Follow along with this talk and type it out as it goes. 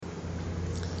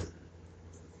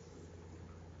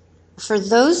For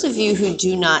those of you who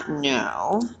do not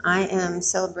know, I am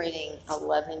celebrating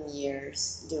 11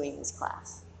 years doing this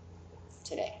class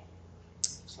today.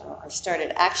 So I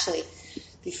started, actually,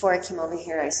 before I came over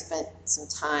here, I spent some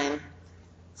time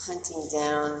hunting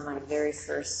down my very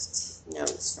first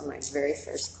notes from my very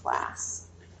first class.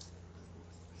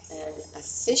 And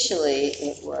officially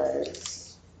it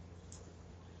was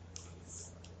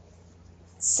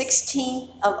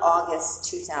 16th of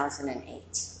August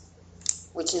 2008.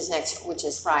 Which is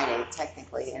Friday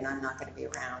technically, and I'm not going to be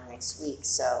around next week,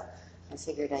 so I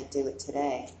figured I'd do it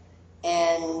today.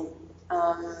 And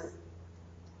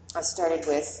I started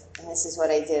with, and this is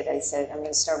what I did. I said I'm going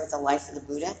to start with the life of the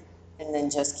Buddha, and then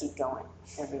just keep going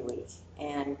every week.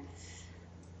 And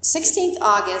 16th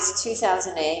August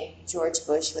 2008, George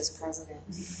Bush was president.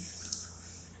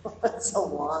 That's a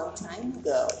long time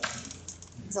ago.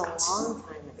 It's a long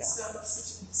time ago.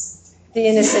 The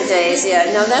innocent days,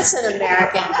 yeah. No, that's an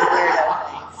American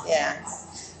weirdo thing. Yeah.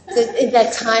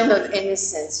 That time of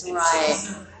innocence, right.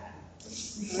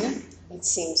 It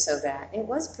seemed so bad. It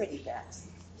was pretty bad.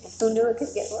 Who knew it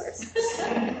could get worse?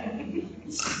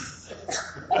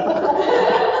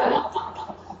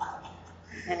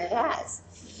 And it has.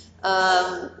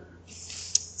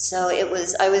 So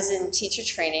I was in teacher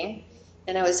training,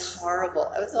 and I was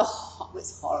horrible. It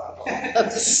was horrible. It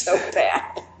was so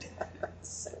bad.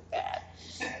 So bad.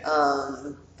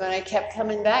 But I kept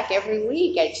coming back every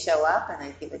week. I'd show up and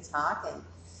I'd give a talk, and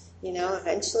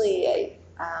eventually,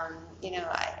 and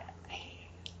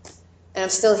I'm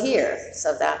still here.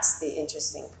 So that's the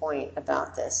interesting point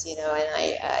about this, And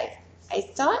I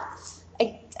thought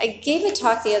I gave a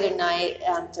talk the other night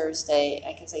on Thursday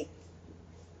because I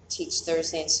teach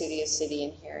Thursday in Studio City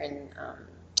and here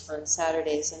on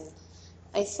Saturdays, and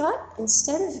I thought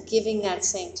instead of giving that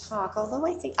same talk, although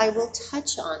I think I will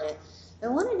touch on it, I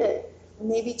wanted to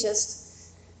maybe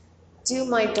just do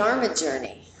my Dharma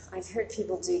journey. I've heard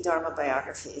people do Dharma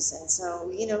biographies, and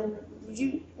so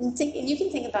you can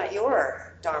think about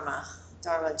your Dharma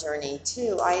journey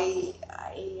too.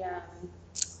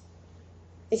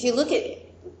 If you look at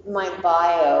my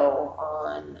bio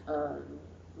on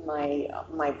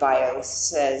my bio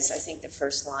says, I think the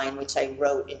first line, which I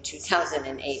wrote in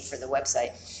 2008 for the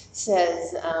website,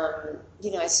 says,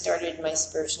 I started my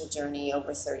spiritual journey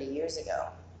over 30 years ago.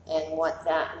 And what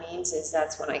that means is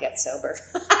that's when I got sober.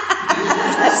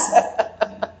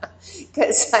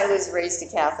 Because I was raised a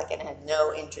Catholic and had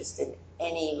no interest in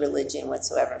any religion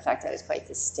whatsoever. In fact, I was quite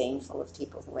disdainful of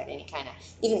people who had any kind of,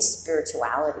 even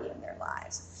spirituality in their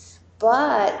lives.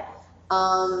 But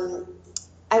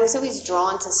I was always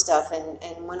drawn to stuff,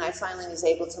 and when I finally was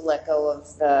able to let go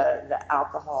of the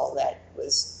alcohol that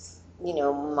was,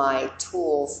 my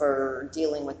tool for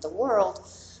dealing with the world,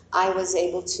 I was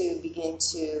able to begin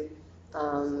to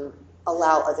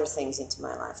allow other things into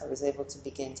my life. I was able to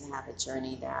begin to have a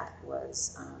journey that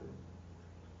was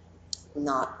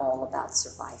not all about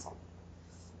survival.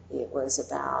 It was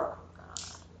about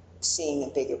seeing a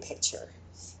bigger picture.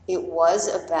 It was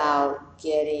about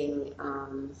getting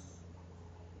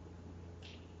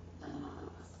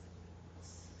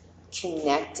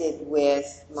connected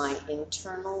with my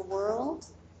internal world,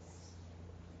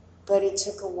 but it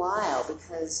took a while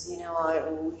because,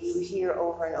 you hear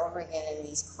over and over again in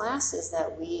these classes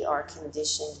that we are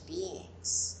conditioned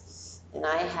beings. And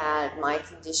my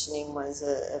conditioning was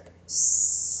a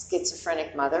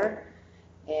schizophrenic mother,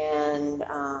 and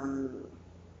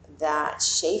that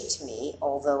shaped me,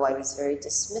 although I was very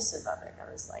dismissive of it.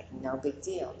 I was like, no big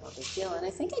deal, no big deal. And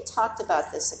I think I talked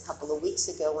about this a couple of weeks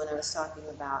ago when I was talking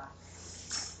about,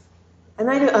 it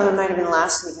might have been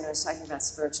last week when I was talking about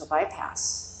spiritual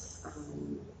bypass.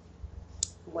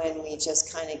 When we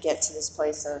just kind of get to this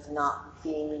place of not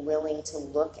being willing to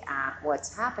look at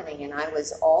what's happening. And I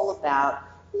was all about,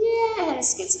 I had a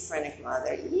schizophrenic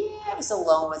mother. I was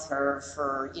alone with her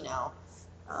for,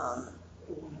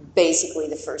 basically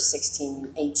the first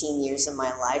 16, 18 years of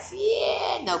my life.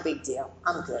 No big deal.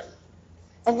 I'm good.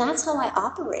 And that's how I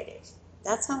operated.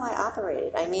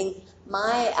 I mean,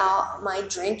 my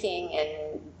drinking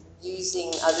and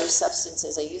using other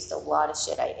substances, I used a lot of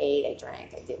shit. I ate, I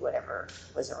drank, I did whatever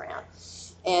was around.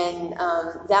 And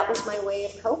that was my way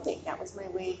of coping. That was my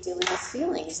way of dealing with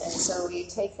feelings. And so you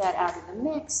take that out of the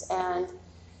mix, and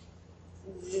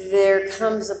there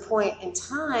comes a point in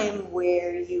time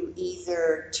where you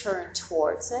either turn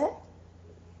towards it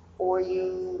or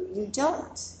you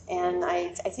don't. And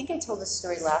I think I told this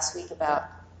story last week about,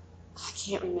 I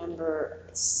can't remember,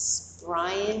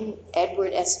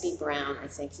 Edward S.B. Brown, I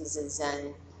think he's a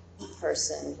Zen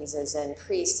person. He's a Zen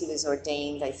priest. He was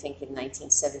ordained, I think, in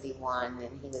 1971,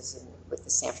 and he was with the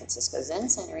San Francisco Zen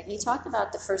Center. And he talked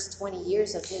about the first 20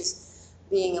 years of his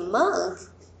being a monk.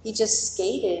 He just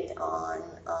skated on,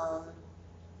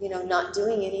 not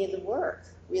doing any of the work.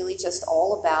 Really, just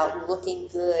all about looking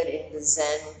good in the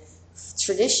Zen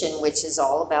tradition, which is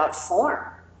all about form.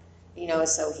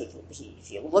 So he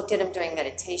if you looked at him during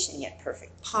meditation, he had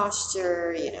perfect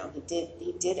posture. He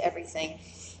did everything.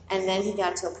 And then he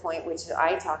got to a point, which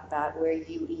I talk about, where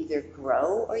you either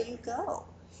grow or you go.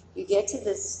 You get to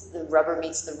this, the rubber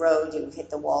meets the road, you hit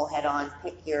the wall head on,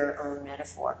 pick your own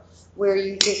metaphor, where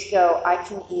you just go, I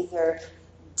can either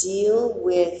deal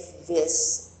with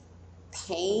this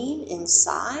pain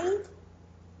inside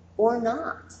or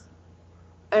not.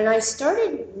 And I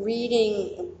started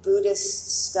reading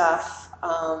Buddhist stuff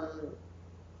over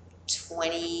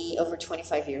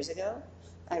 25 years ago.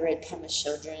 I read Pema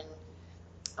Chodron.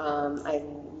 I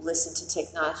listened to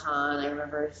Thich Nhat Hanh. I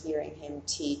remember hearing him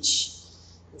teach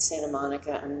in Santa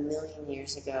Monica a million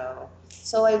years ago.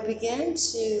 So I began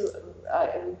to,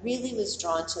 I really was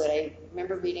drawn to it. I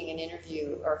remember reading an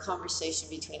interview or a conversation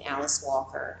between Alice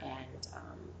Walker and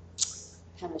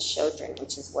Pema Chodron,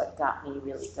 which is what got me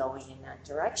really going in that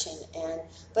direction.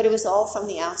 But it was all from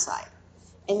the outside.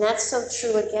 And that's so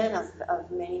true, again,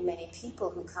 of many, many people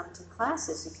who come to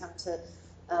classes, who come to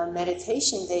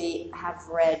meditation. They have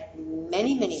read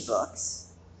many, many books,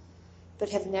 but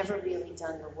have never really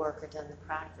done the work or done the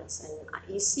practice. And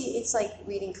you see, it's like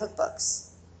reading cookbooks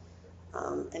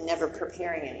and never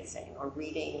preparing anything, or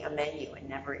reading a menu and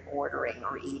never ordering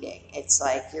or eating. It's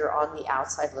like you're on the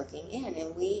outside looking in.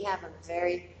 And we have a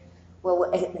very,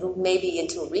 maybe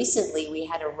until recently, we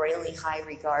had a really high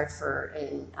regard for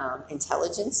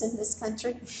intelligence in this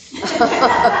country.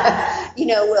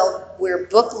 Where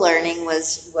book learning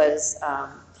was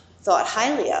thought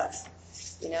highly of.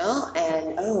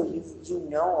 And you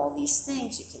know all these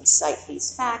things. You can cite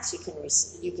these facts. You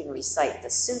can recite the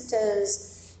suttas.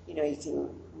 You can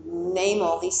name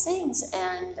all these things,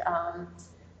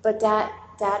 but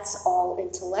that's all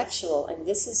intellectual, and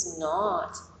this is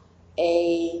not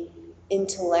a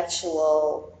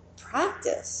intellectual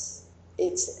practice.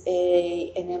 It's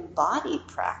an embodied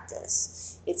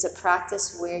practice. It's a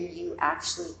practice where you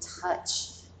actually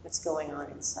touch what's going on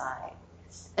inside.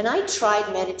 And I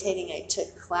tried meditating. I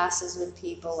took classes with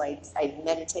people. I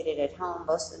meditated at home.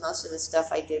 Most of the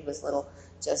stuff I did was little,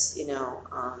 just,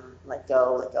 let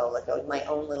go, let go, let go. My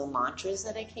own little mantras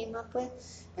that I came up with.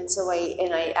 And so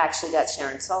I actually got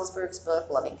Sharon Salzberg's book,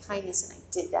 Loving Kindness, and I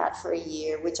did that for a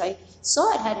year, which I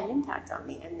saw it had an impact on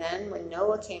me. And then when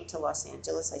Noah came to Los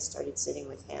Angeles, I started sitting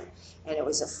with him. And it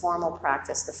was a formal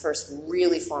practice, the first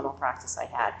really formal practice I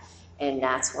had. And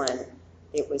that's when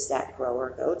it was that grow or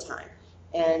go time.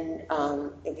 And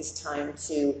it was time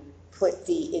to put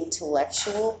the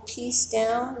intellectual piece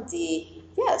down.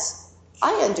 Yes,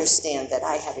 I understand that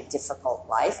I had a difficult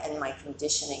life and my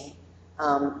conditioning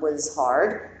was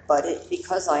hard, but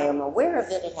because I am aware of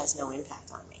it, it has no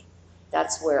impact on me.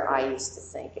 That's where I used to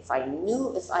think. If I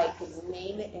could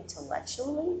name it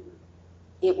intellectually,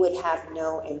 it would have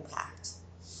no impact.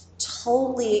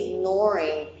 Totally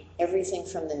ignoring everything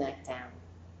from the neck down.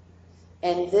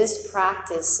 And this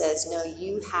practice says, no,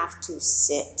 you have to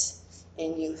sit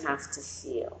and you have to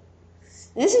feel.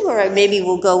 And this is where I maybe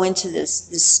will go into this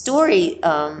story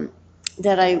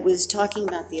that I was talking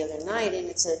about the other night, and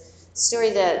it's a story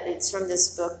it's from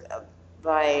this book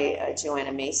by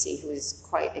Joanna Macy, who is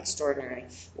quite extraordinary.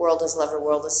 World as Lover,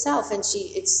 World as Self, and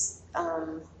it's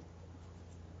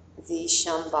the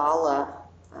Shambhala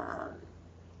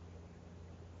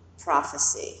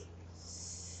prophecy.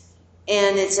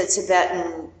 And it's a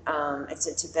Tibetan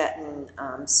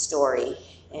story,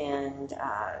 and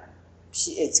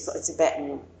it's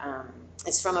Tibetan.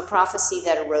 It's from a prophecy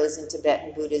that arose in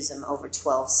Tibetan Buddhism over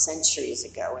 12 centuries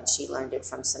ago, and she learned it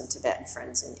from some Tibetan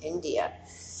friends in India.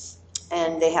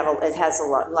 And it has a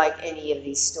lot, like any of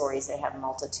these stories, they have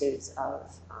multitudes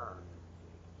of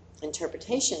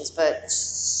interpretations. But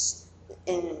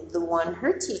in the one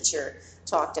her teacher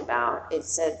talked about, it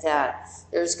said that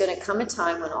there's going to come a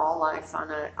time when all life on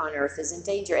Earth is in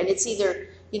danger, and it's either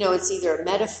a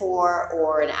metaphor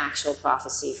or an actual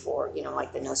prophecy for,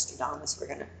 like the Nostradamus.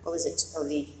 What was it?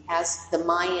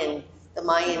 The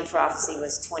Mayan prophecy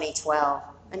was 2012,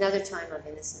 another time of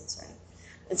innocence, right?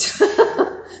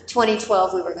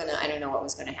 2012, I don't know what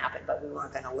was going to happen, but we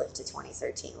weren't going to live to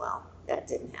 2013. Well, that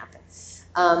didn't happen.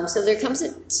 So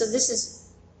this is,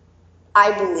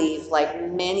 I believe, like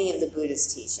many of the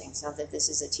Buddhist teachings, not that this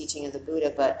is a teaching of the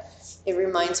Buddha, but it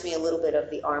reminds me a little bit of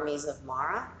the armies of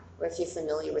Mara, or if you're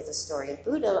familiar with the story of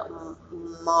Buddha,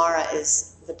 Mara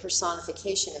is the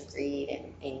personification of greed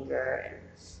and anger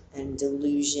and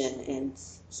delusion, and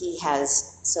he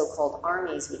has so-called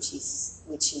armies which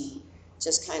he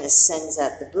just kind of sends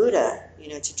at the Buddha,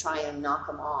 to try and knock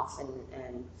him off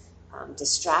and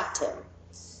distract him.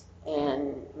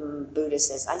 And Buddha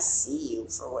says, I see you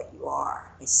for what you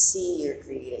are. I see your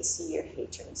greed, I see your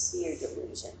hatred, I see your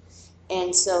delusion.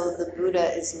 And so the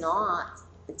Buddha is not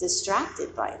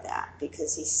distracted by that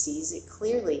because he sees it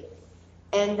clearly.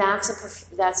 And that's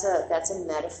a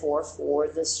metaphor for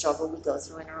the struggle we go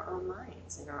through in our own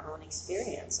minds, in our own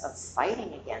experience of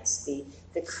fighting against the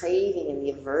craving and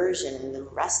the aversion and the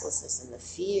restlessness and the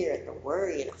fear and the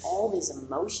worry and all these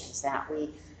emotions that we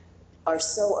are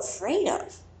so afraid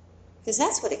of. Because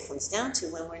that's what it comes down to.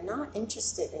 When we're not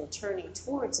interested in turning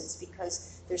towards, it's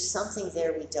because there's something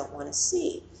there we don't want to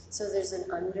see. So there's an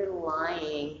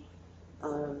underlying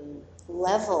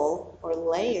level or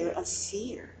layer of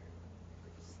fear.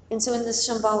 And so in the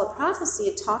Shambhala prophecy,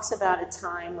 it talks about a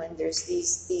time when there's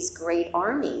these great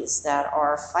armies that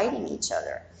are fighting each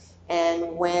other.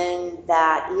 And when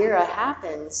that era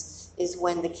happens is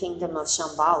when the kingdom of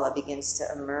Shambhala begins to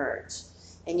emerge.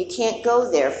 And you can't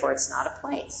go there, for it's not a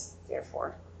place.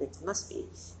 Therefore, it must be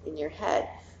in your head.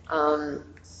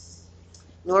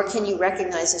 Nor can you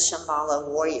recognize a Shambhala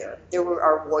warrior. There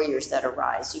are warriors that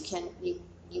arise. You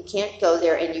can't go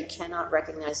there, and you cannot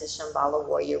recognize a Shambhala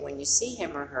warrior when you see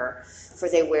him or her, for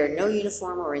they wear no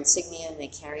uniform or insignia, and they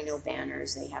carry no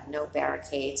banners. They have no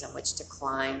barricades on which to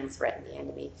climb and threaten the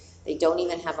enemy. They don't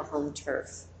even have a home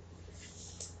turf.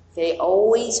 They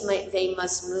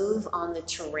must move on the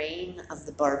terrain of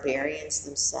the barbarians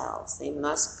themselves. They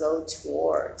must go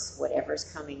towards whatever's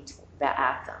coming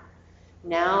at them.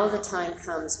 Now the time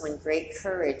comes when great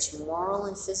courage, moral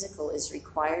and physical, is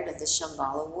required of the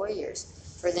Shambhala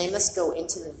warriors, for they must go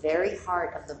into the very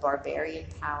heart of the barbarian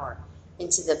power,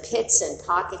 into the pits and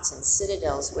pockets and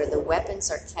citadels where the weapons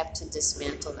are kept to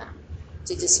dismantle them.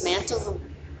 To dismantle the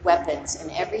weapons, in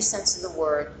every sense of the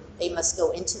word, they must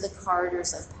go into the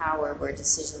corridors of power where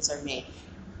decisions are made.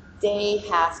 These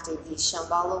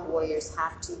Shambhala warriors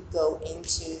have to go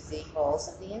into the halls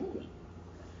of the enemy.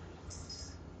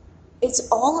 It's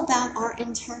all about our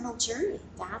internal journey.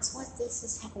 That's what this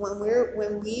is.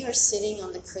 When we are sitting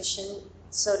on the cushion,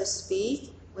 so to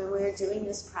speak, when we're doing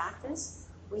this practice,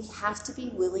 we have to be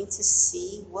willing to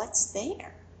see what's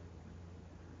there.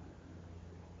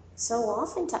 So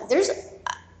oftentimes,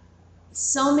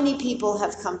 so many people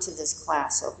have come to this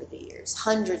class over the years,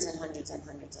 hundreds and hundreds and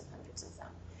hundreds and hundreds of them.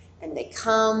 And they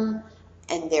come,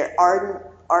 and they're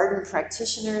ardent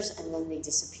practitioners, and then they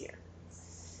disappear.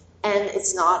 And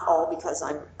it's not all because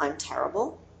I'm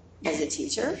terrible as a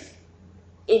teacher.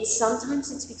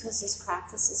 Sometimes it's because this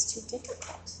practice is too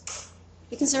difficult.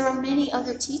 Because there are many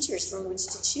other teachers from which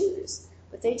to choose.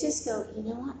 But they just go, you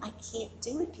know what, I can't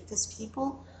do it because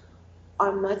people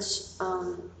are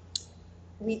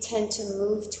we tend to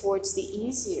move towards the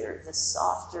easier, the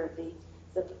softer,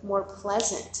 the more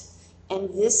pleasant. And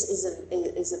this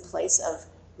is a place of,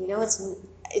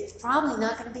 it's probably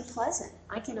not going to be pleasant.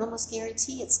 I can almost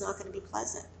guarantee it's not going to be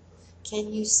pleasant.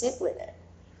 Can you sit with it?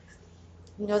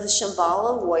 The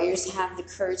Shambhala warriors have the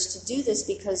courage to do this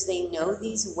because they know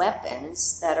these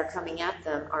weapons that are coming at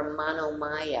them are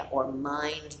manomaya, or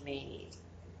mind-made.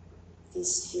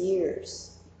 These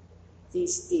fears,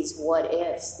 these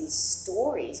what-ifs, these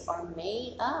stories are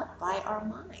made up by our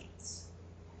minds.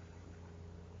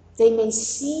 They may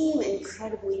seem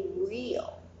incredibly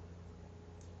real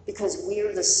because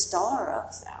we're the star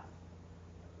of them.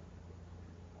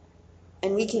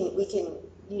 And we can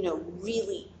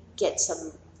really get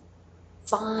some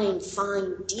fine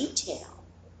detail.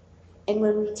 And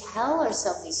when we tell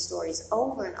ourselves these stories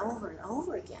over and over and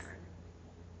over again,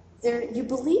 you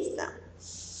believe them.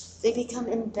 They become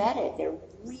embedded. They're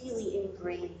really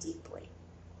ingrained deeply.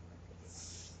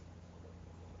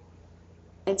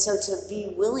 And so to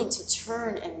be willing to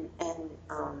turn and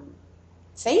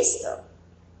face them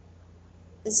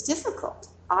is difficult.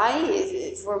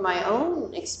 For my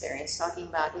own experience, talking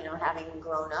about, having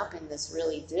grown up in this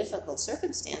really difficult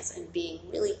circumstance and being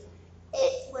really,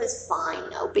 it was fine,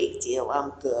 no big deal,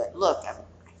 I'm good. Look, I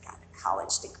got a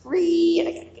college degree, and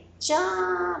I got a good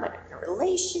job, I'm in a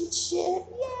relationship,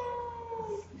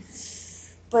 yay!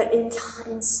 But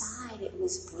inside, it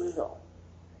was brutal.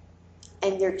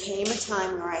 And there came a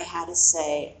time where I had to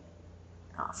say,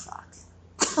 oh, fuck.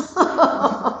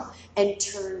 And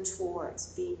turn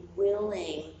towards, be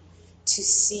willing to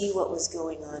see what was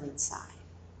going on inside.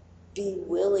 Be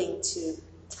willing to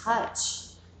touch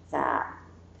that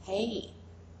pain.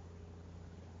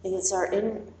 And it's our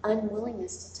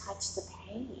unwillingness to touch the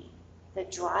pain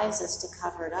that drives us to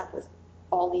cover it up with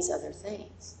all these other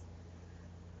things.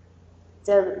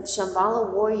 The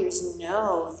Shambhala warriors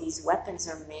know these weapons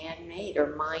are man-made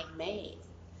or mind-made.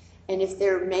 And if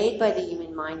they're made by the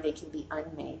human mind, they can be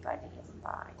unmade by the human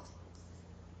mind.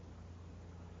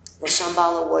 The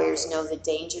Shambhala warriors know the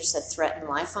dangers that threaten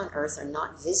life on earth are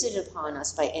not visited upon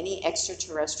us by any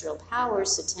extraterrestrial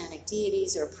powers, satanic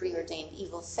deities, or preordained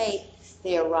evil fate.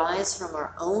 They arise from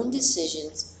our own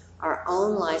decisions, our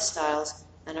own lifestyles,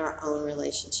 and our own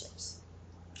relationships.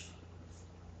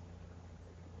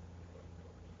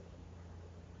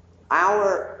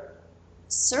 Our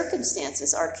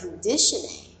circumstances, our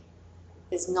conditioning,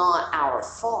 is not our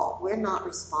fault. We're not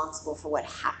responsible for what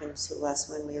happened to us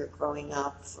when we were growing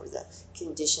up, for the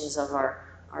conditions of our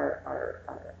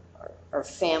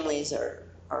families,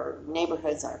 our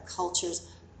neighborhoods, our cultures,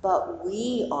 but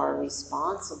we are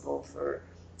responsible for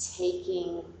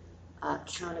taking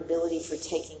accountability for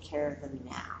taking care of them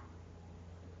now.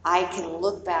 I can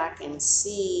look back and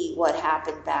see what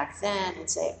happened back then and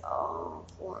say, oh,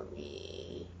 poor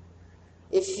me.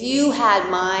 If you had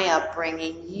my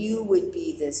upbringing, you would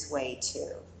be this way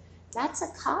too. That's a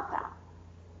cop-out.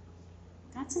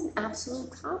 That's an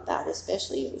absolute cop-out,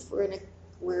 especially if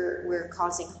we're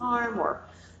causing harm or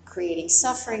creating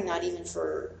suffering, not even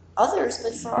for others,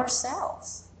 but for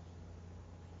ourselves.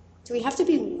 So we have to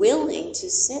be willing to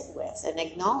sit with and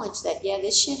acknowledge that, yeah,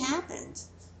 this shit happened.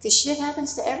 Because shit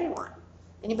happens to everyone.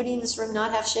 Anybody in this room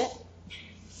not have shit?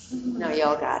 No,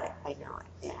 y'all got it. I know it,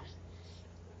 yeah.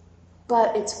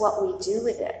 But it's what we do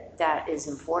with it that is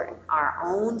important. Our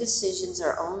own decisions,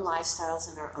 our own lifestyles,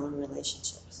 and our own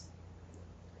relationships.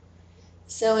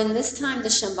 So in this time, the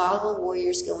Shambhala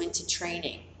warriors go into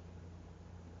training.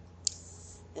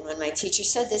 And when my teacher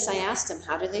said this, I asked him,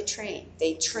 how do they train?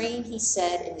 They train, he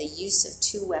said, in the use of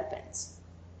 2 weapons.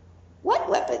 What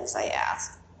weapons? I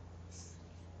asked.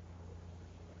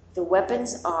 The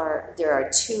weapons are, there are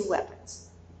 2 weapons,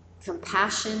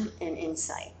 compassion and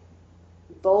insight.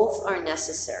 Both are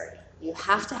necessary. You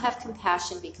have to have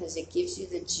compassion because it gives you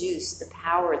the juice, the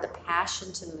power, the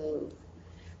passion to move.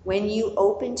 When you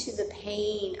open to the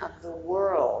pain of the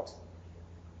world,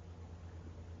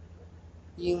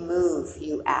 you move,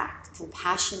 you act.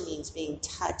 Compassion means being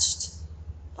touched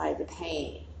by the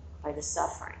pain, by the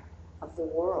suffering of the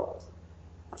world,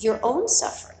 of your own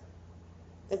suffering,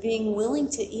 of being willing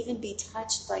to even be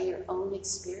touched by your own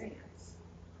experience.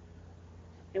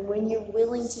 And when you're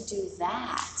willing to do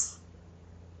that,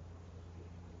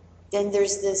 then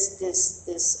there's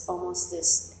this almost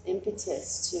this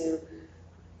impetus to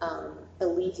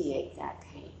alleviate that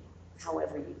pain,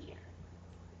 however you can.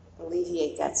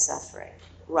 Alleviate that suffering,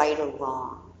 right or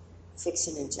wrong, fix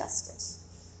an injustice.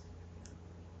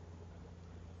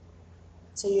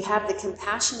 So you have the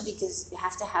compassion because you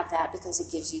have to have that because it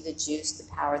gives you the juice, the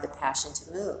power, the passion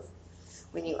to move.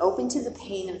 When you open to the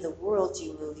pain of the world,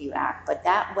 you move, you act. But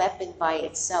that weapon by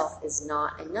itself is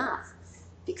not enough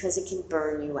because it can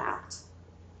burn you out.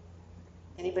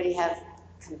 Anybody have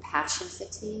compassion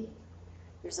fatigue?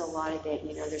 There's a lot of it.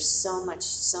 You know, there's so much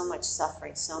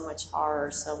suffering, so much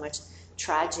horror, so much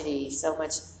tragedy, so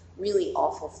much really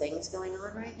awful things going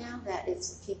on right now that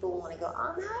it's people want to go,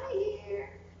 I'm out of here.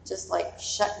 Just like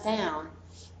shut down.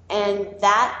 And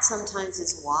that sometimes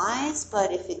is wise,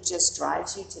 but if it just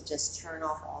drives you to just turn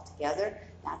off altogether,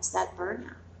 that's that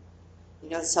burnout. You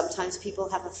know, sometimes people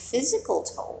have a physical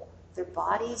toll. Their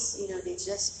bodies, you know, they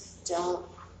just don't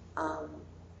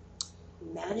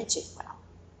manage it well.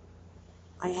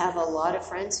 I have a lot of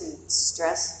friends who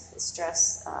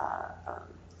stress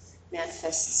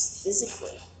manifests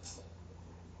physically,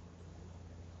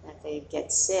 that they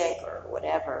get sick or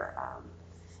whatever.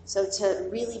 So to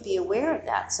really be aware of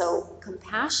that. So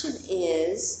compassion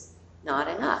is not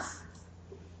enough.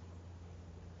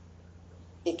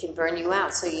 It can burn you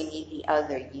out, so you need the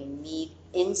other. You need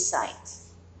insight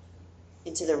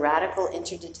into the radical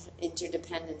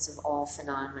interdependence of all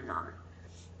phenomena.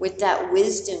 With that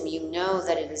wisdom, you know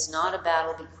that it is not a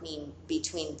battle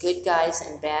between good guys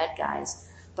and bad guys,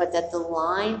 but that the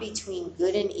line between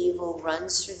good and evil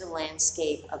runs through the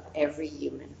landscape of every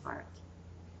human heart.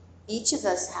 Each of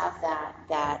us have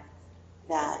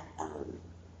that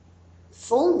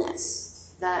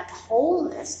fullness, that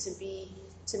wholeness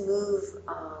to move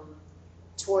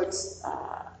towards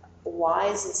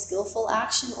wise and skillful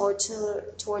action or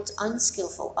towards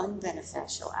unskillful,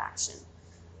 unbeneficial action.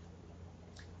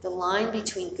 The line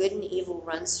between good and evil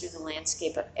runs through the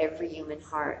landscape of every human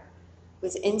heart.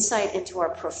 With insight into our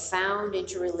profound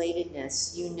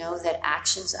interrelatedness, you know that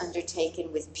actions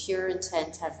undertaken with pure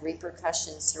intent have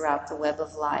repercussions throughout the web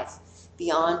of life.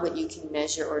 beyond what you can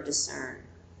measure or discern.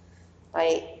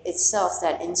 By itself,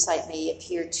 that insight may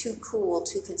appear too cool,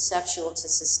 too conceptual to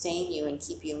sustain you and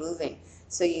keep you moving.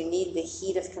 So you need the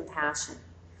heat of compassion.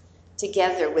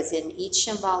 Together, within each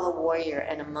Shambhala warrior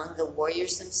and among the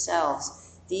warriors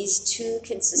themselves, these two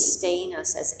can sustain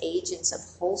us as agents of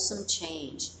wholesome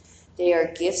change. They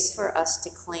are gifts for us to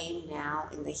claim now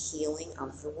in the healing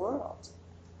of the world.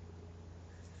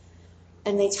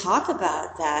 And they talk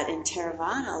about that in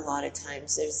Theravada a lot of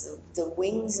times. There's the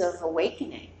wings of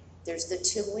awakening. There's the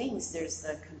two wings. There's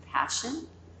the compassion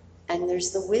and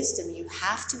there's the wisdom. You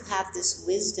have to have this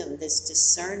wisdom, this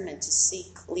discernment to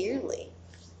see clearly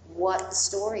what the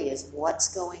story is,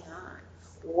 what's going on,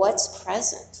 what's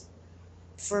present.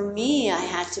 For me, I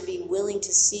had to be willing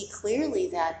to see clearly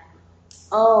that,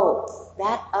 oh,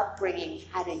 that upbringing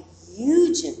had a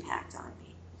huge impact on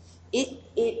me.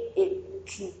 It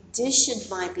conditioned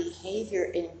my behavior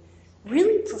in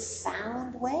really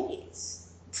profound ways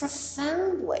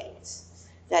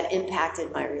that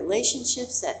impacted my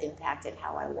relationships, that impacted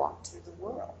how I walked through the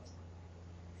world.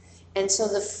 And so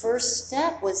the first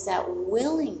step was that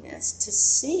willingness to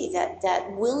see,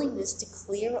 that willingness to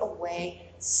clear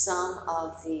away some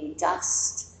of the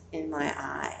dust in my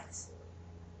eyes.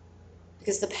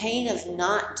 Because the pain of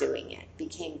not doing it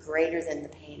became greater than the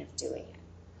pain of doing it.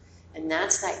 And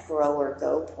that's that grow or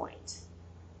go point.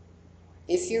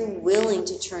 If you're willing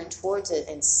to turn towards it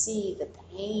and see the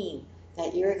pain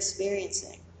that you're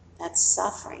experiencing, that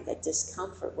suffering, that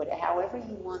discomfort, however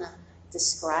you want to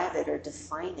describe it or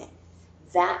define it,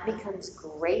 that becomes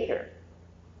greater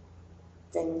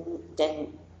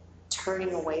than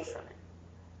turning away from it.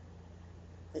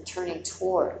 The turning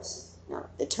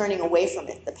away from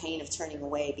it, the pain of turning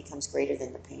away becomes greater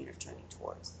than the pain of turning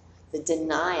towards. The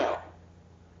denial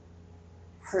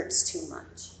hurts too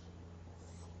much.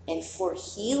 And for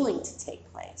healing to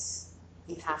take place,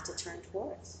 you have to turn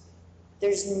towards.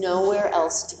 There's nowhere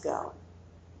else to go.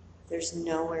 There's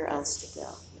nowhere else to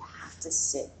go. You have to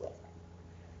sit with it.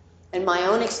 In my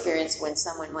own experience, when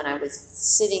I was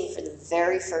sitting for the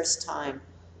very first time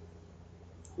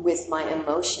with my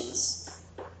emotions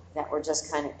that were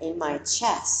just kind of in my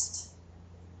chest,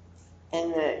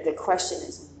 and the question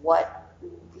is,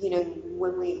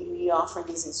 when we offer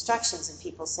these instructions and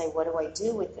people say, what do I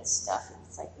do with this stuff? And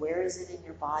it's like, where is it in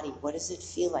your body? What does it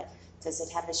feel like? Does it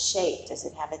have a shape? Does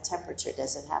it have a temperature?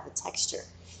 Does it have a texture?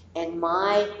 And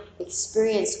my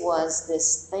experience was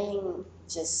this thing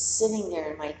just sitting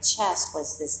there in my chest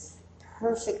was this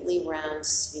perfectly round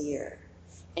sphere.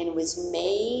 And it was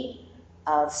made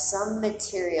of some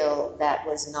material that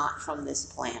was not from this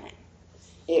planet.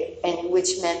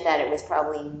 Which meant that it was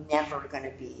probably never going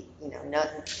to be,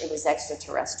 it was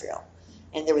extraterrestrial.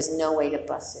 And there was no way to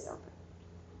bust it open.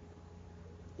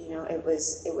 It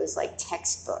was like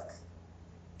textbook.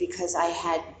 Because I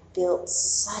had built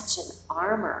such an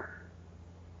armor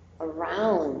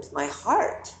around my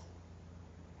heart.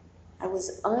 I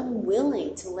was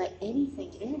unwilling to let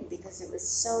anything in because it was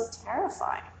so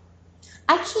terrifying.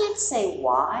 I can't say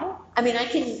why. I mean, I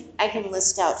can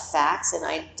list out facts, and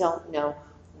I don't know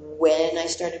when I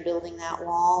started building that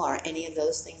wall or any of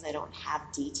those things. I don't have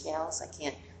details. I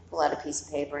can't pull out a piece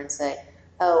of paper and say,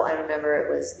 oh, I remember it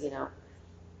was,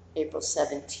 April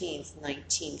 17th,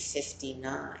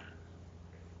 1959.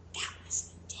 That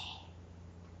was the day.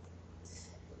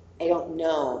 I don't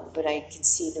know, but I can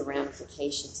see the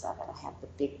ramifications of it. I have the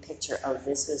big picture of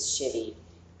this was shitty,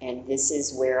 and this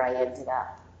is where I ended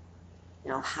up.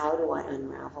 Now, how do I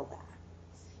unravel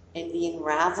that? And the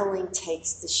unraveling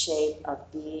takes the shape of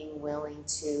being willing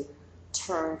to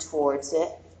turn towards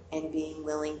it and being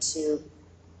willing to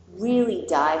really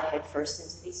dive headfirst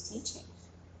into these teachings.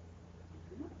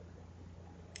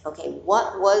 Okay,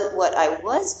 what I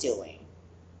was doing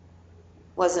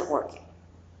wasn't working.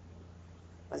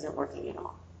 Wasn't working at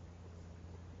all.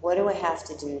 What do I have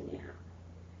to do now?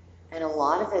 And a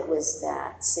lot of it was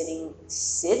that sitting,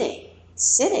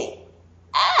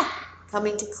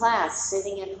 coming to class,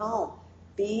 sitting at home,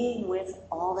 being with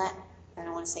all that, I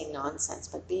don't want to say nonsense,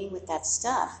 but being with that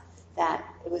stuff, that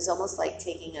it was almost like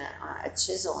taking a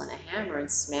chisel and a hammer and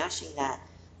smashing that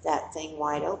thing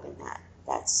wide open,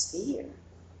 that sphere.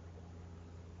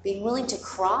 Being willing to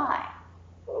cry.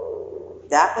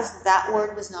 That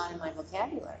word was not in my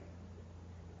vocabulary.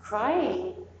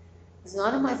 Crying was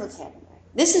not in my vocabulary.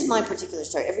 This is my particular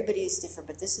story. Everybody is different,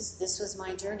 but this was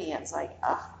my journey. I was like,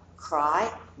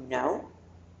 cry? No.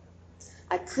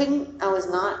 I couldn't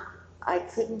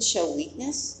show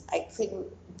weakness. I couldn't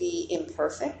be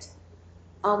imperfect.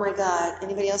 Oh my God,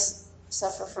 anybody else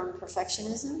suffer from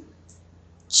perfectionism?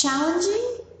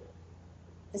 Challenging?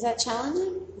 Is that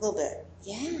challenging? A little bit.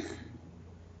 Yeah.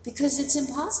 because it's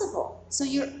impossible. So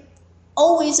you're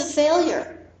always a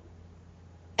failure.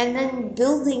 And then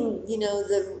building,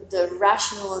 the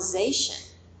rationalization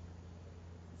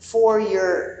for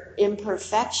your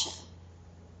imperfection.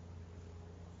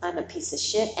 I'm a piece of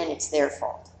shit and it's their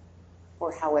fault,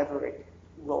 or however it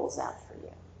rolls out for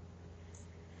you.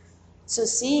 So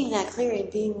seeing that clearly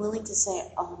and being willing to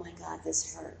say, oh my God,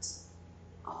 this hurts.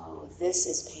 Oh, this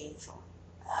is painful.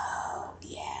 Oh,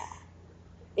 yeah.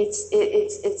 It's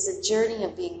a journey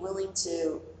of being willing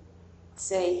to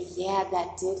say, yeah,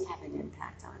 that did have an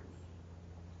impact on me.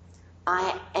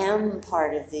 I am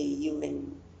part of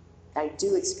I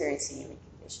do experience the human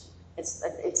condition.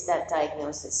 It's that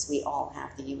diagnosis we all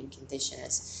have, the human condition,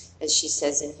 as she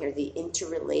says in here, the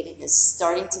interrelatedness,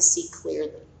 starting to see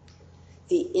clearly.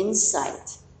 The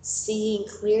insight, seeing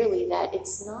clearly that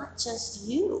it's not just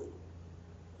you.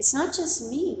 It's not just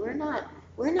me. We're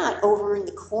not over in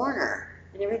the corner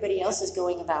and everybody else is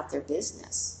going about their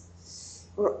business.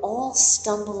 We're all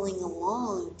stumbling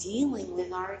along, dealing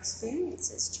with our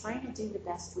experiences, trying to do the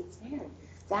best we can.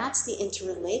 That's the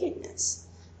interrelatedness.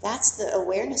 That's the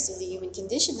awareness of the human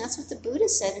condition. That's what the Buddha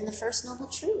said in the First Noble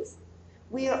Truth.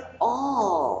 We are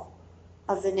all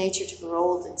of the nature to grow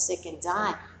old and sick and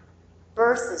die.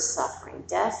 Birth is suffering,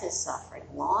 death is suffering,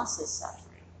 loss is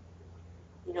suffering.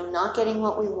 Not getting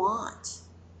what we want,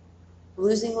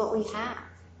 losing what we have.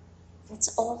 That's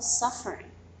all suffering.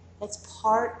 That's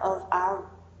part of our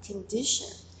condition.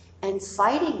 And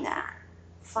fighting that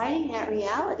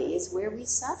reality is where we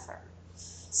suffer.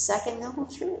 Second Noble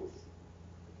Truth.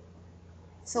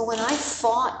 So when I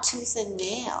fought tooth and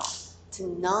nail to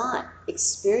not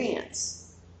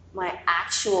experience my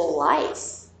actual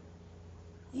life,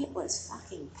 it was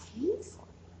fucking painful.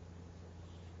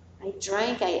 I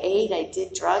drank, I ate, I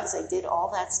did drugs, I did all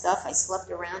that stuff, I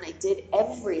slept around, I did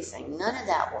everything. None of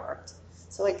that worked.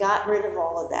 So I got rid of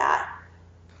all of that.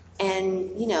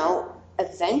 And,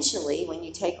 eventually when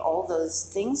you take all those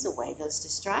things away, those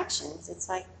distractions, it's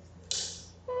like,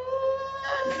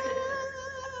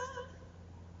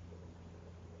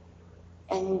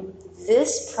 and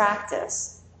this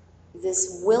practice,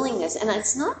 this willingness, and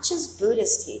it's not just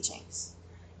Buddhist teachings.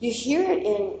 You hear it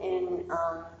in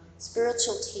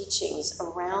spiritual teachings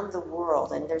around the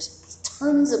world, and there's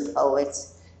tons of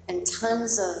poets and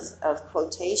tons of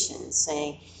quotations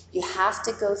saying you have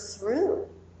to go through.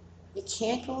 You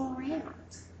can't go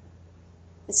around.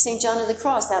 It's St. John of the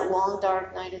Cross, that long,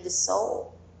 dark night of the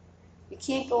soul. You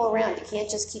can't go around. You can't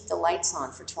just keep the lights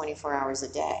on for 24 hours a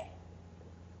day.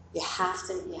 You have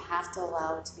to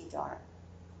allow it to be dark.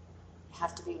 You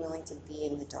have to be willing to be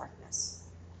in the darkness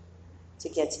to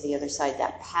get to the other side,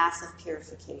 that path of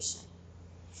purification.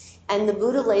 And the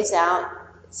Buddha lays out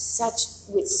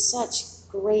with such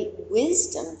great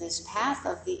wisdom this path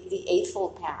of the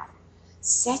Eightfold Path.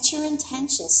 Set your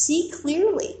intention, see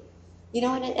clearly,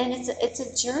 and it's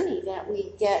a journey that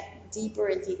we get deeper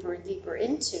and deeper and deeper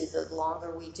into the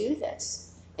longer we do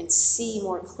this, and see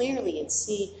more clearly and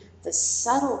see the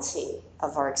subtlety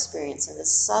of our experience and the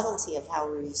subtlety of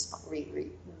how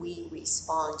we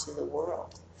respond to the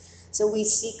world. So we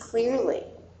see clearly,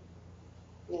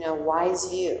 wise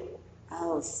view.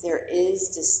 Oh, there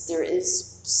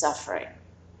is suffering.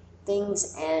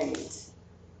 Things end.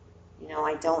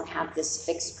 I don't have this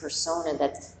fixed persona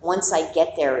that once I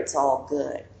get there, it's all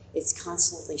good. It's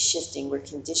constantly shifting. We're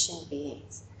conditioned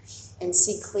beings. And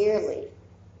see clearly,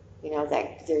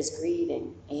 that there's greed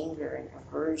and anger and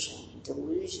aversion and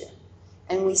delusion.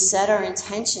 And we set our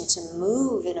intention to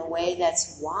move in a way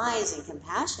that's wise and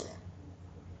compassionate.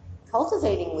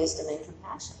 Cultivating wisdom and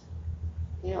compassion,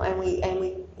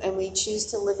 and we choose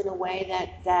to live in a way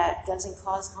that doesn't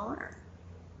cause harm,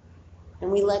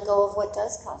 and we let go of what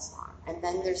does cause harm. And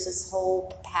then there's this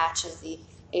whole patch of the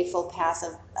Eightfold Path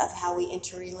of how we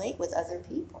interrelate with other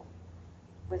people,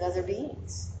 with other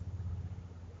beings,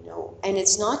 And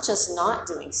it's not just not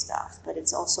doing stuff, but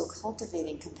it's also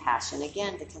cultivating compassion.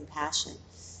 Again, the compassion,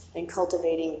 and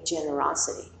cultivating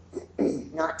generosity.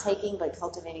 Not taking, but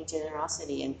cultivating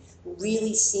generosity, and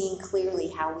really seeing clearly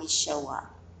how we show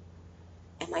up.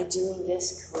 Am I doing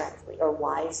this correctly or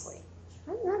wisely?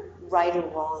 I'm not right or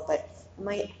wrong, but am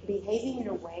I behaving in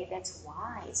a way that's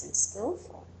wise and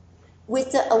skillful?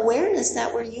 With the awareness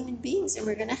that we're human beings and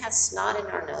we're going to have snot in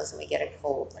our nose when we get a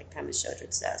cold, like Pema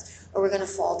Chodron says, or we're going to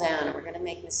fall down or we're going to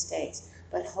make mistakes,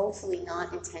 but hopefully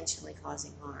not intentionally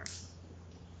causing harm.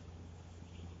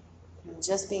 And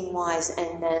just being wise,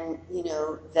 and then,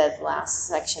 that last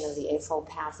section of the Eightfold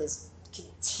Path is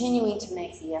continuing to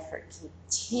make the effort,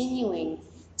 continuing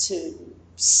to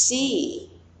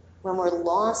see when we're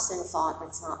lost in thought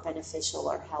that's not beneficial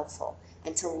or helpful,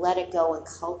 and to let it go and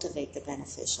cultivate the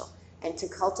beneficial, and to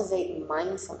cultivate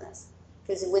mindfulness.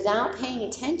 Because without paying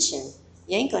attention,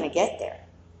 you ain't going to get there.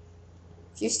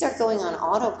 If you start going on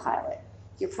autopilot,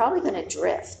 you're probably going to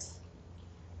drift.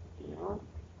 You know?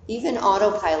 Even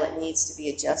autopilot needs to be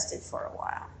adjusted for a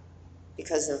while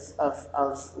because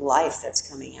of life that's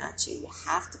coming at you. You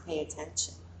have to pay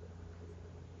attention.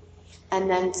 And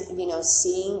then, you know,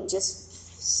 seeing,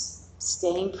 just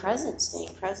staying present.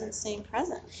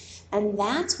 And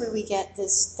that's where we get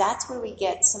this, that's where we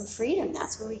get some freedom.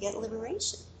 That's where we get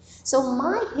liberation. So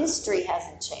my history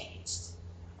hasn't changed.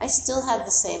 I still have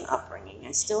the same upbringing.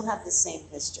 I still have the same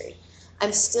history.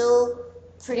 I'm still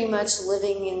pretty much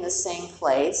living in the same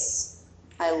place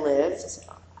I lived.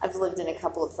 I've lived in a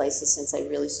couple of places since I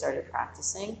really started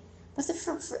practicing. But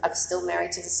I'm still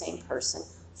married to the same person.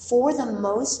 For the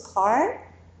most part,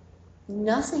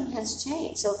 nothing has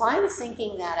changed. So if I'm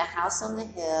thinking that a house on the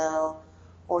hill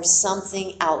or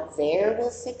something out there will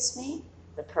fix me,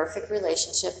 the perfect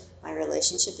relationship, my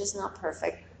relationship is not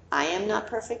perfect, I am not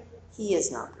perfect, he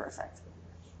is not perfect.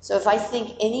 So if I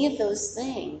think any of those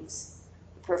things,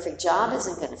 the perfect job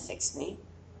isn't going to fix me.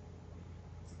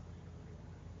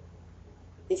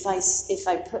 If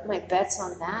I put my bets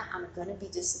on that, I'm going to be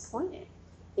disappointed.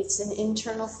 It's an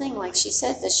internal thing. Like she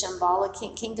said, the Shambhala,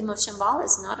 kingdom of Shambhala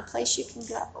is not a place you can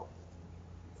go.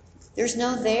 There's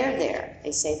no there.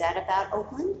 They say that about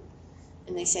Oakland,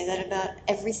 and they say that about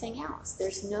everything else.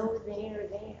 There's no there.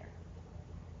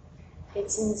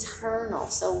 It's internal.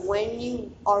 So when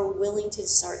you are willing to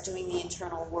start doing the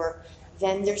internal work,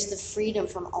 then there's the freedom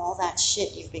from all that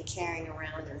shit you've been carrying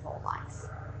around your whole life.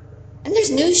 And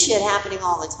there's new shit happening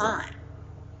all the time.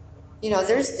 You know,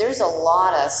 there's a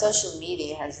lot of, social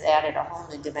media has added a whole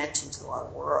new dimension to our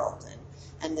world,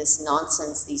 and this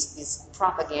nonsense, this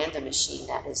propaganda machine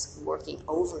that is working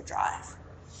overdrive.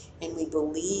 And we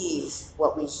believe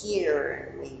what we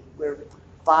hear, and we're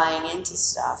buying into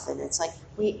stuff, and it's like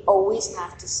we always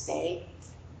have to stay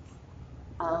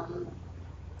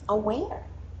aware.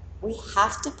 We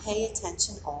have to pay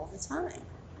attention all the time.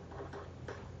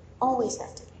 Always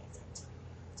have to pay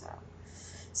attention.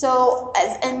 So,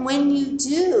 and when you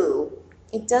do,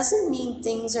 it doesn't mean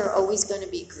things are always going to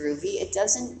be groovy. It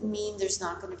doesn't mean there's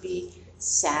not going to be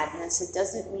sadness. It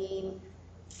doesn't mean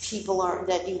people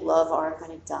that you love aren't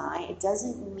going to die. It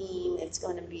doesn't mean it's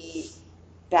going to be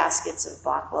baskets of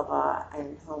baklava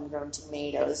and homegrown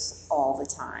tomatoes all the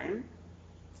time.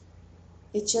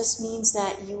 It just means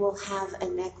that you will have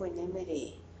an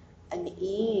equanimity, an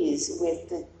ease with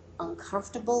the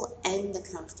uncomfortable and the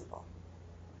comfortable.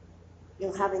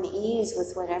 You'll have an ease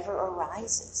with whatever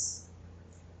arises.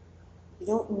 You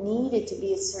don't need it to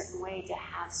be a certain way to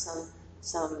have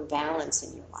some balance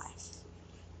in your life,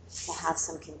 to have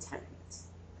some contentment.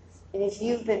 And if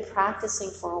you've been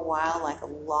practicing for a while, like a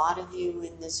lot of you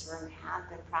in this room have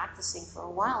been practicing for a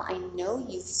while, I know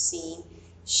you've seen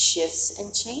shifts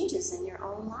and changes in your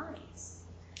own lives,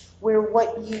 where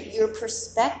your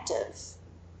perspective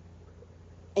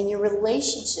and your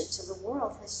relationship to the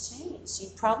world has changed. You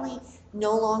probably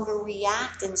no longer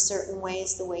react in certain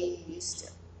ways the way you used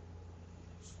to.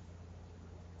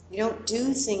 You don't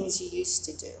do things you used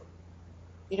to do.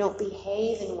 You don't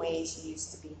behave in ways you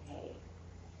used to behave.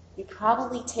 You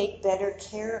probably take better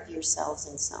care of yourselves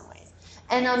in some ways.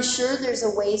 And I'm sure there's a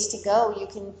ways to go.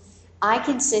 I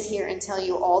can sit here and tell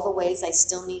you all the ways I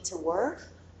still need to work,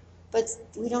 but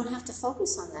we don't have to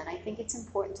focus on that. I think it's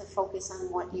important to focus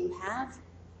on what you have,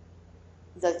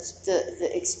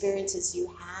 the experiences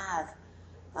you have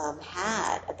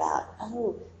had about,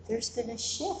 oh, there's been a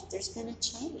shift, there's been a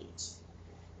change.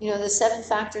 You know, the 7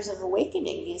 factors of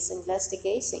awakening, this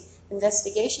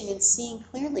investigation and seeing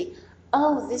clearly,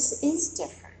 oh, this is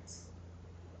different.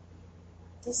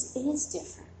 This is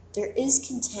different. There is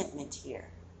contentment here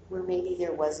where maybe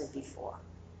there wasn't before.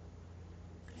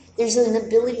 There's an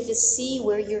ability to see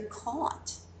where you're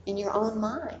caught in your own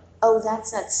mind. Oh,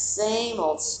 that's that same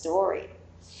old story.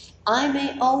 I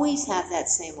may always have that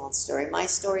same old story. My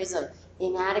stories of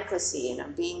inadequacy and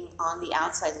of being on the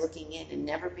outside looking in and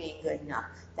never being good enough.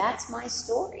 That's my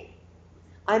story.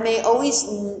 I may always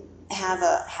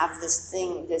have this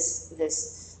thing, this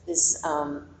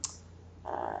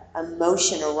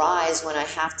emotion arise when I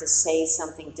have to say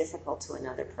something difficult to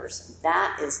another person.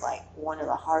 That is like one of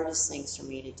the hardest things for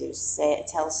me to do.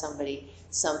 Tell somebody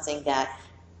something that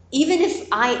even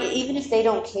if they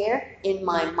don't care, in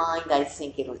my mind I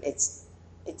think it's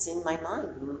in my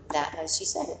mind. That, as she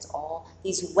said, it's all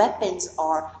these weapons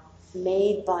are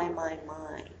made by my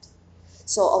mind.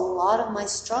 So a lot of my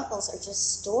struggles are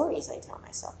just stories I tell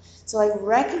myself. So I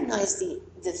recognize the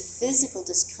physical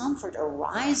discomfort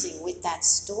arising with that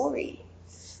story.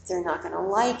 They're not going to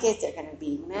like it. They're going to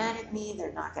be mad at me.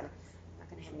 They're not going to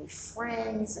have any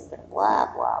friends. I'm going to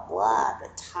blah, blah, blah. The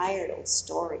tired old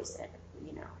stories that,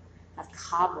 have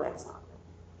cobwebs on them.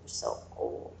 They're so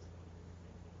old.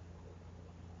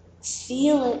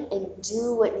 Feel it and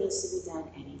do what needs to be done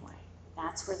anyway.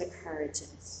 That's where the courage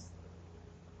is.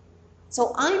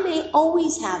 So I may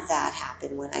always have that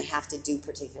happen when I have to do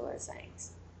particular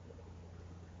things.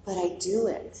 But I do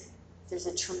it. There's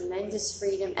a tremendous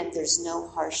freedom, and there's no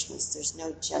harshness. There's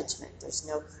no judgment. There's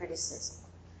no criticism.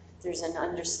 There's an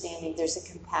understanding. There's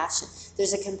a compassion.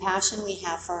 There's a compassion we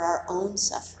have for our own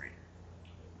suffering.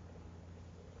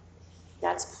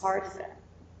 That's part of it.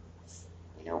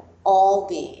 All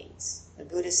beings. The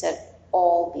Buddha said,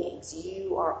 all beings.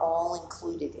 You are all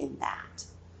included in that.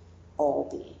 All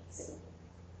beings.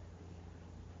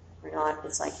 We're not,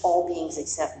 it's like all beings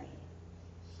except me.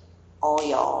 All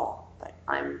y'all. But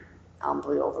I'm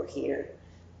over here,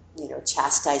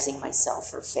 chastising myself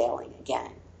for failing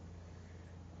again.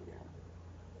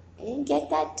 I didn't get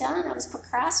that done. I was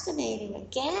procrastinating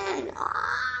again.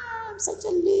 I'm such a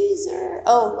loser.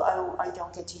 Oh, I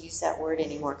don't get to use that word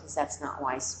anymore because that's not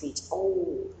wise speech.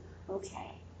 Oh,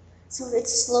 okay. So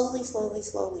it's slowly,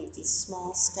 these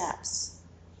small steps.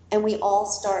 And we all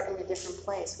start in a different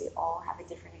place. We all have a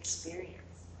different experience.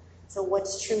 So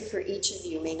what's true for each of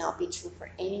you may not be true for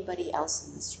anybody else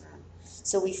in this room.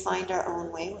 So we find our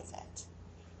own way with it.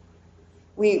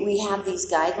 We have these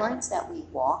guidelines that we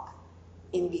walk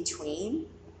in between,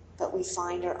 but we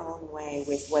find our own way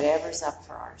with whatever's up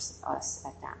for us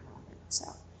at that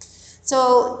moment.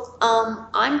 So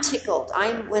I'm tickled.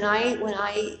 When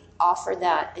I offer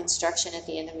that instruction at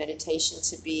the end of meditation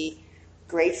to be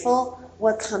grateful,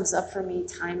 what comes up for me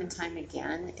time and time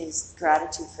again is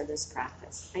gratitude for this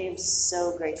practice. I am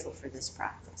so grateful for this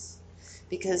practice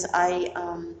because I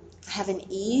have an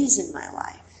ease in my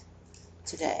life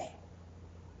today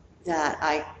that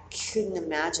I couldn't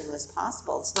imagine was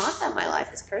possible. It's not that my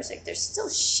life is perfect. There's still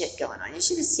shit going on. You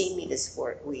should have seen me this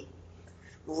week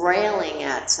railing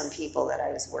at some people that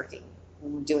I was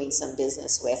doing some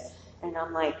business with. And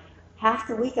I'm like, half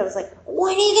the week I was like,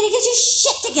 when are you going to get your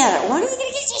shit together? When are you going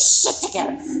to get your shit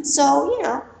together?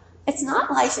 So, it's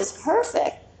not life is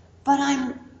perfect, but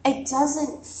it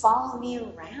doesn't follow me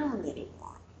around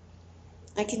anymore.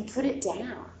 I can put it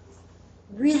down.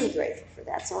 Really grateful for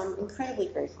that. So I'm incredibly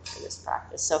grateful for this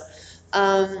practice. So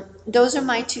those are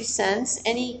my 2 cents.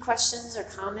 Any questions or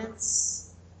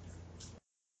comments?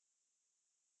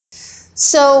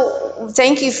 So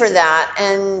thank you for that.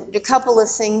 And a couple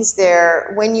of things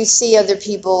there. When you see other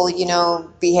people,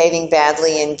 behaving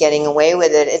badly and getting away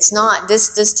with it, it's not,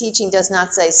 this teaching does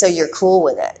not say, so you're cool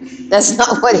with it. That's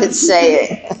not what it's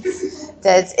saying.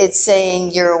 It's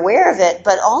saying you're aware of it,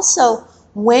 but also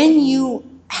when you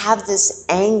have this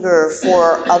anger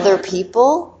for other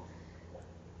people,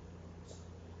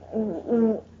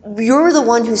 you're the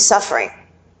one who's suffering.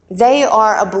 They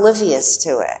are oblivious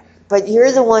to it, but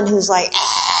you're the one who's like,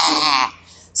 ah.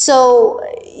 So,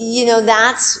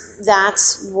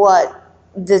 that's what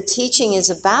the teaching is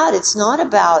about. It's not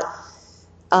about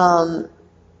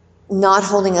not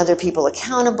holding other people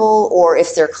accountable, or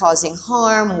if they're causing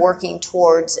harm, working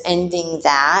towards ending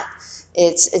that.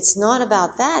 It's not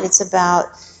about that. It's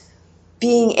about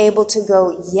being able to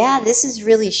go, yeah, this is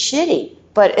really shitty,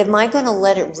 but am I going to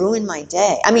let it ruin my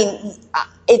day? I mean,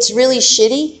 it's really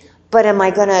shitty, but am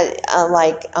I going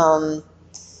to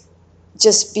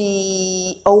just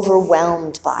be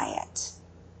overwhelmed by it?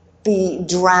 Be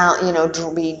drown in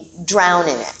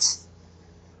it.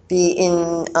 Be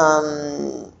in,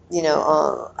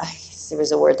 there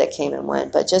was a word that came and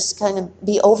went, but just kind of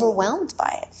be overwhelmed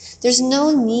by it. There's no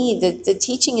need. The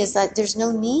teaching is that there's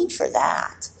no need for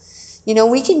that.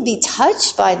 We can be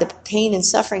touched by the pain and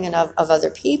suffering of other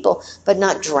people, but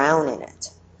not drown in it.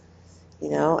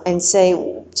 And say,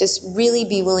 just really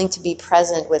be willing to be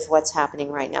present with what's happening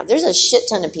right now. There's a shit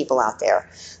ton of people out there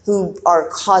who are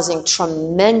causing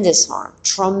tremendous harm.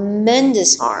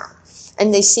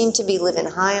 And they seem to be living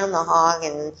high on the hog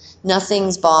and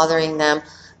nothing's bothering them.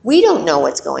 We don't know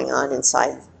what's going on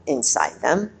inside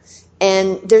them.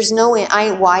 And there's no,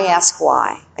 why ask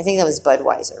why? I think that was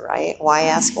Budweiser, right? Why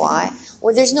ask why?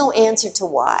 Well, there's no answer to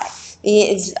why.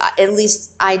 At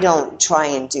least I don't try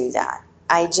and do that.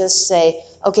 I just say,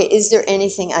 okay, is there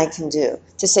anything I can do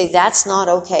to say that's not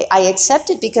okay? I accept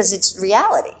it because it's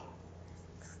reality.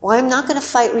 Well, I'm not going to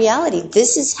fight reality.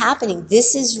 This is happening.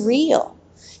 This is real.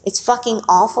 It's fucking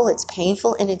awful. It's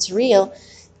painful and it's real.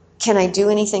 Can I do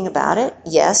anything about it?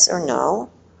 Yes or no?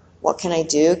 What can I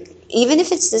do? Even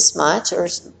if it's this much,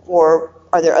 or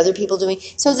are there other people doing?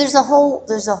 So there's a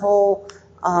whole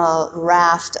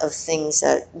raft of things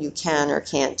that you can or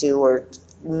can't do, or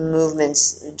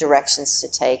movements, directions to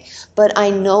take. But I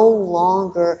no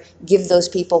longer give those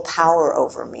people power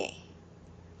over me.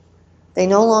 They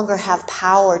no longer have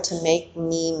power to make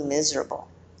me miserable,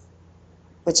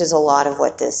 which is a lot of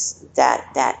what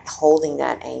that holding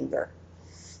that anger.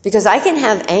 Because I can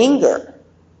have anger.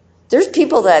 There's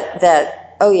people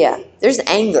that oh yeah, there's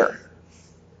anger.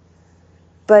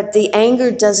 But the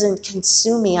anger doesn't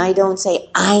consume me. I don't say,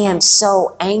 I am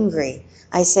so angry.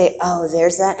 I say, oh,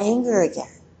 there's that anger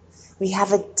again. We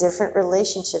have a different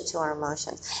relationship to our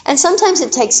emotions. And sometimes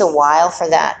it takes a while for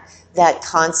that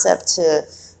concept to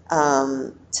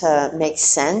make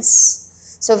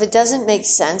sense. So if it doesn't make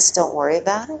sense, don't worry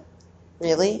about it,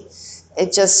 really. I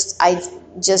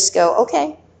just go,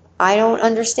 okay, I don't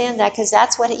understand that, because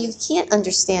that's what you can't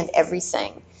understand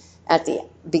everything at the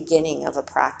beginning of a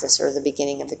practice or the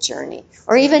beginning of a journey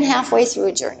or even halfway through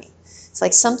a journey. It's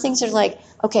like some things are like,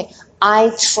 okay,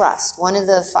 I trust. One of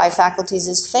the 5 faculties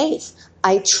is faith.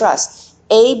 I trust.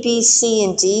 A, B, C,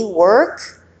 and D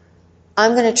work.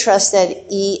 I'm going to trust that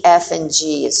E, F, and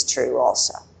G is true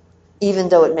also, even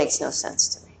though it makes no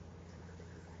sense to me.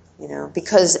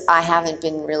 Because I haven't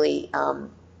been really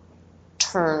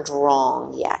turned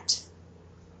wrong yet,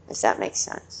 if that makes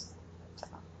sense.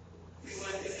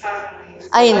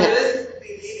 I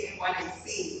believe in what I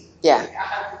see. Yeah. Like I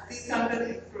have to see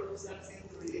something improve something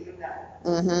to believe in that.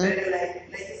 Mm-hmm. Very like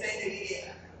you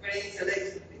say, very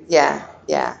intellectual.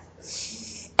 Yeah.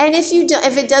 And if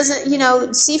it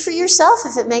doesn't, see for yourself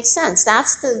if it makes sense.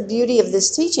 That's the beauty of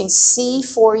this teaching. See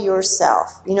for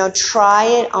yourself. Try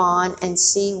it on and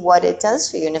see what it does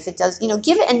for you. And if it does,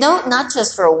 give it, and not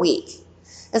just for a week.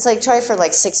 It's like try for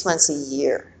like 6 months, a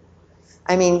year.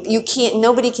 I mean,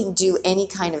 nobody can do any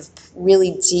kind of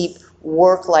really deep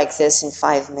work like this in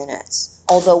 5 minutes,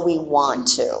 although we want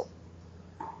to.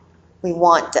 Come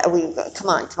on.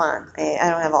 I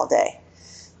don't have all day.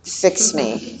 Fix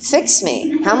me.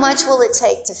 How much will it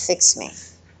take to fix me?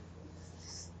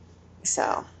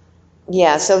 So,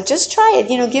 yeah, so just try it.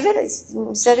 Give it,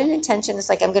 set an intention. It's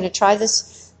like, I'm going to try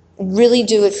this, really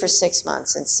do it for 6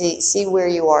 months and see where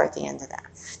you are at the end of that.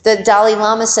 The Dalai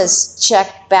Lama says,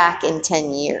 check back in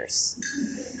 10 years.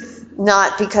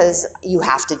 Not because you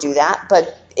have to do that,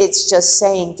 but it's just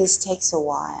saying this takes a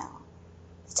while.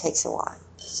 It takes a while.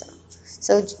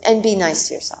 So, and be nice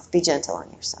to yourself. Be gentle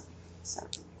on yourself. So,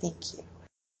 thank you.